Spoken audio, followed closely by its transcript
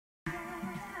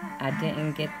I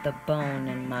didn't get the bone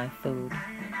in my food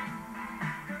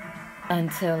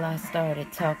until I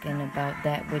started talking about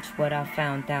that which what I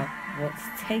found out was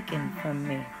taken from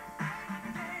me.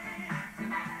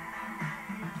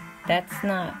 That's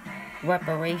not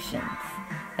reparations.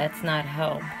 That's not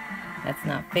help. That's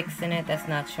not fixing it. That's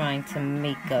not trying to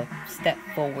make a step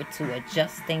forward to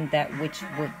adjusting that which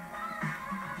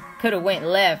could have went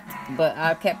left, but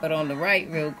I kept it on the right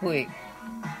real quick,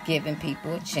 giving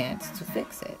people a chance to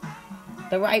fix it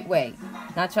the right way,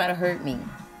 not try to hurt me.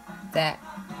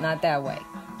 Not that way.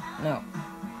 No.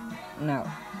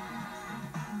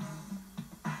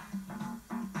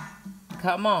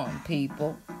 Come on,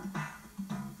 people.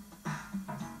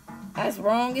 That's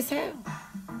wrong as hell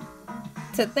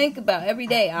to think about every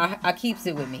day. I keeps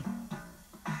it with me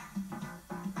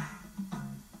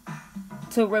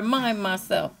to remind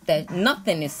myself that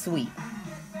nothing is sweet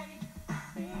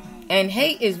and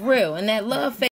hate is real, and that love